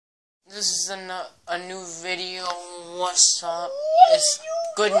This is a new video. What's up? It's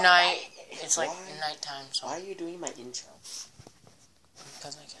good night. It's like nighttime, so. Why are you doing my intro?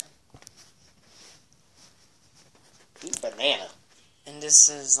 Because I can. Eat banana. And this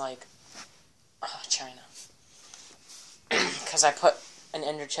is like China. Because I put an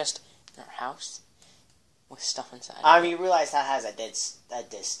ender chest in our house with stuff inside. You realize that has a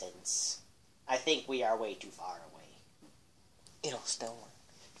distance. I think we are way too far away. It'll still work.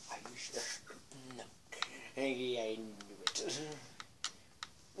 Are you sure? No. Hey, I knew it.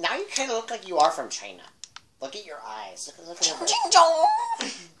 Now you kind of look like you are from China. Look at your eyes. Look at Ching them. ching chong.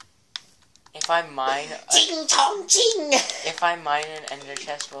 If I mine Ching chong ching. if I mine an ender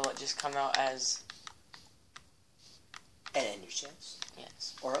chest, will it just come out as An ender chest?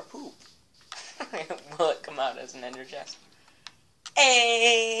 yes? Or a poop? Will it come out as an ender chest?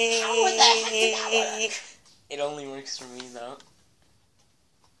 Hey. How the heck did that work? It only works for me though.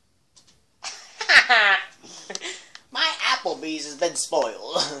 My Applebee's has been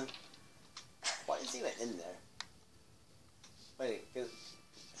spoiled. What is even in there? Wait,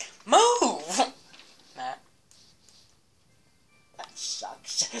 Move, Matt. that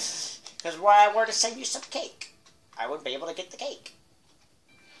sucks. Because where I were to send you some cake, I wouldn't be able to get the cake.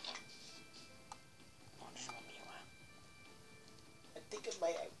 I think it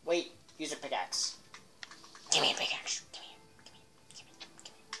might. Wait, use a pickaxe. Give me a pickaxe. Give me.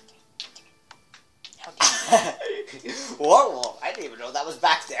 How dare you? Whoa, I didn't even know that was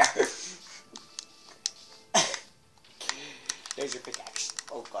back there. There's your pickaxe.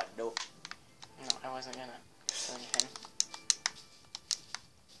 Oh god, no. No, I wasn't gonna do anything.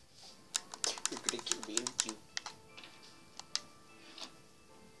 You're gonna kill me, aren't you?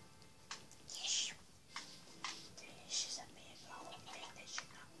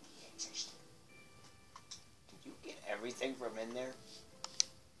 Did you get everything from in there?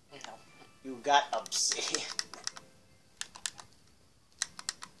 No. You got obsidian.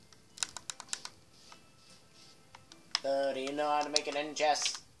 Do you know how to make an end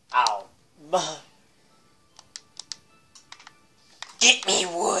chest? Ow. Get me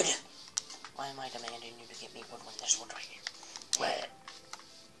wood! Why am I demanding you to get me wood when there's wood right here? What?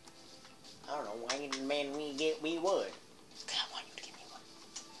 I don't know, why you demand me get me wood? Because I want you to get me wood.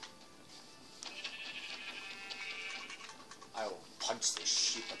 I will punch this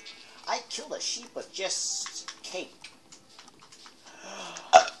sheep. I killed a sheep with just cake.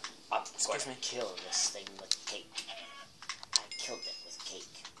 I'm going to kill this thing with cake. I killed it with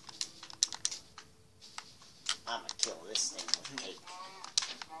cake. I'm gonna kill this thing with cake.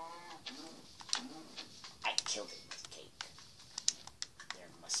 I killed it with cake. There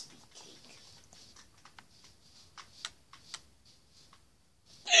must be cake.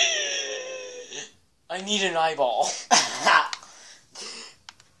 I need an eyeball.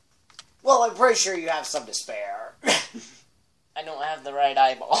 Well, I'm pretty sure you have some to spare. I don't have the right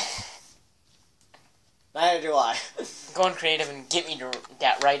eyeball. Neither do I. Go on creative and get me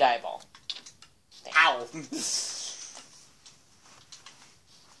that right eyeball. Ow. Give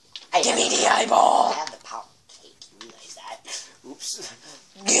me the eyeball! I have the power of cake, you realize that? Oops.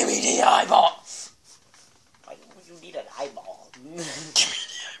 Give me the eyeball! Why would you need an eyeball? Give me the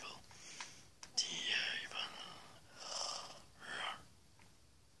eyeball. The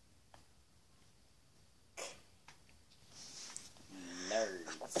eyeball.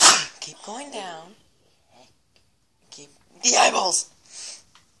 Nerd. Keep going down. Keep the eyeballs!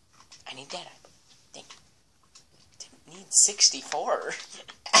 I need that eyeball. Thank you. Didn't need 64.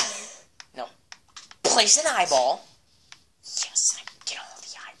 No. Place an eyeball. Yes, I get all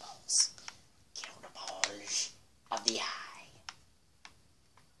the eyeballs. Get all the balls of the eye.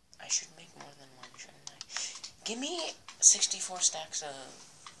 I should make more than one, shouldn't I? Give me 64 stacks of...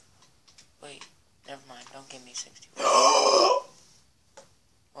 Wait, never mind. Don't give me 64.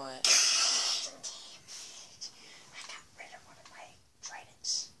 What? I got rid of one of my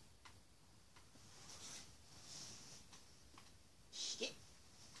tridents. Shit.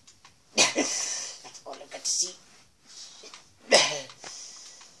 That's all I got to see.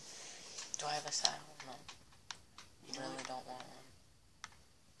 Do I have a saddle? No. You really don't want one.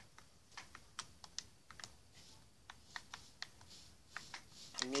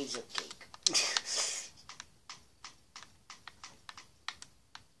 I need your cake.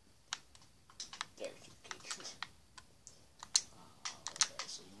 There's your cake. Okay,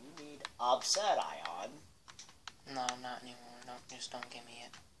 so you need obsidian. No, not anymore. Don't give me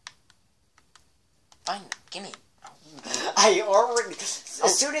it. Fine, give me it. Oh. I already,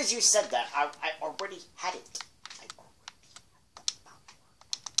 as soon as you said that, I already had it.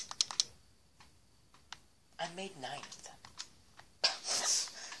 I made 9 of them.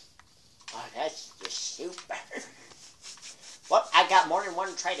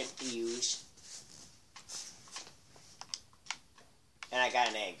 fun trident to use. And I got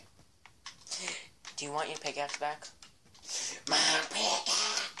an egg. Do you want your pickaxe back? My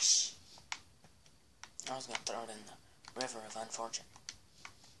pickaxe! I was gonna throw it in the River of Unfortune.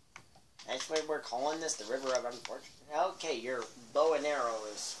 That's what we're calling this, the River of Unfortune. Okay, your bow and arrow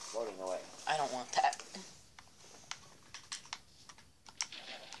is floating away. I don't want that.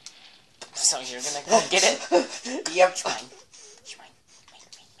 So you're gonna go get it? Yep. It's mine. It's mine.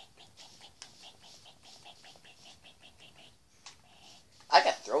 I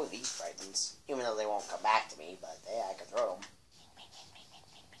could throw these tridents, even though they won't come back to me, but yeah, I could throw them.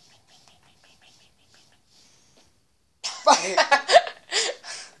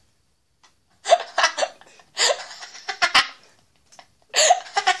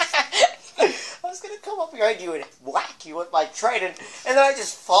 I was gonna come up behind you and whack you with my trident, and then I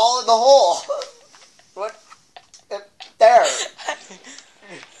just fall in the hole. What? There.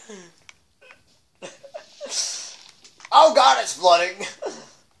 Oh God, it's flooding.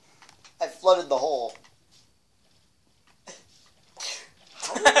 I flooded the hole.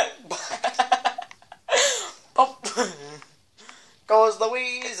 Pop. Goes the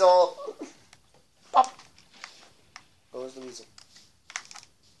weasel. Pop. Goes the weasel.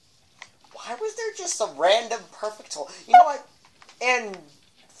 Why was there just a random perfect hole? You know what? In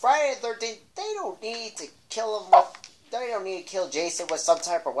Friday the 13th, they don't need to kill him with... They don't need to kill Jason with some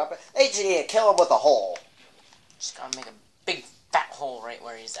type of weapon. They just need to kill him with a hole. Just gotta make a big fat hole right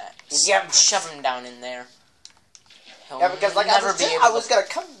where he's at. Yep. Shove him down in there. He'll Yeah, because like never I was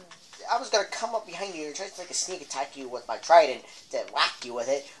gonna come up behind you and try to like a sneak attack you with my trident to whack you with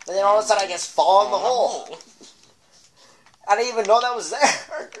it, but then all of a sudden I just fall in the hole. I didn't even know that was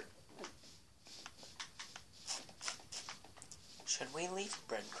there. Should we leave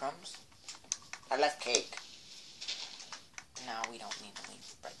breadcrumbs? I left cake. No, we don't need to leave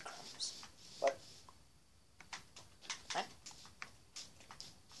breadcrumbs. What? What?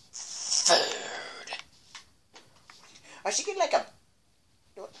 Food. I should get like a...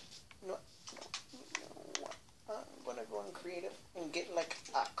 No, I'm gonna go in creative and get like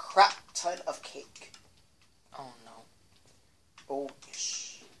a crap ton of cake. Oh no. Oh,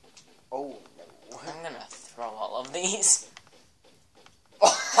 shh. Oh no. I'm gonna throw all of these.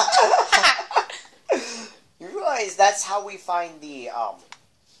 You realize that's how we find the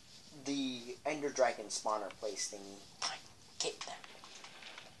Ender Dragon spawner place thingy. Fine, get them.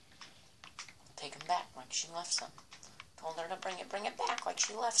 Take them back like she left some. Told her to bring it back like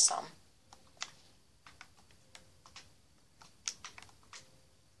she left some.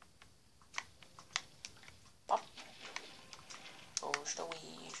 Pop. Goes the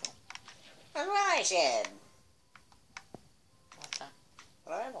weasel. That's what I said. What's that?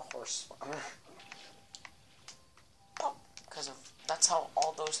 But I have a horse spawner. Pop. Because of that's how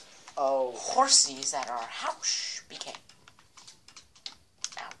all those Oh. horsies at our house became.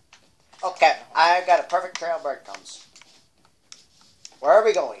 Ow. Okay, I got a perfect trail of breadcrumbs. Where are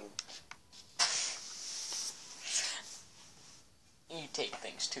we going? You take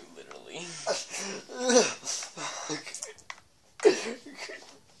things too literally.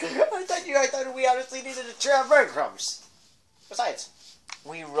 I thought we honestly needed a trail of breadcrumbs. Besides,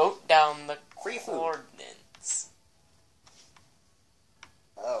 We wrote down the Free food. coordinates.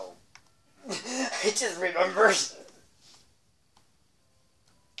 oh. I just remembered.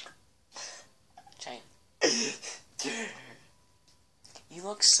 Jane. You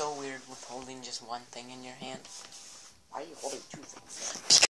look so weird with holding just one thing in your hand. Why are you holding two things?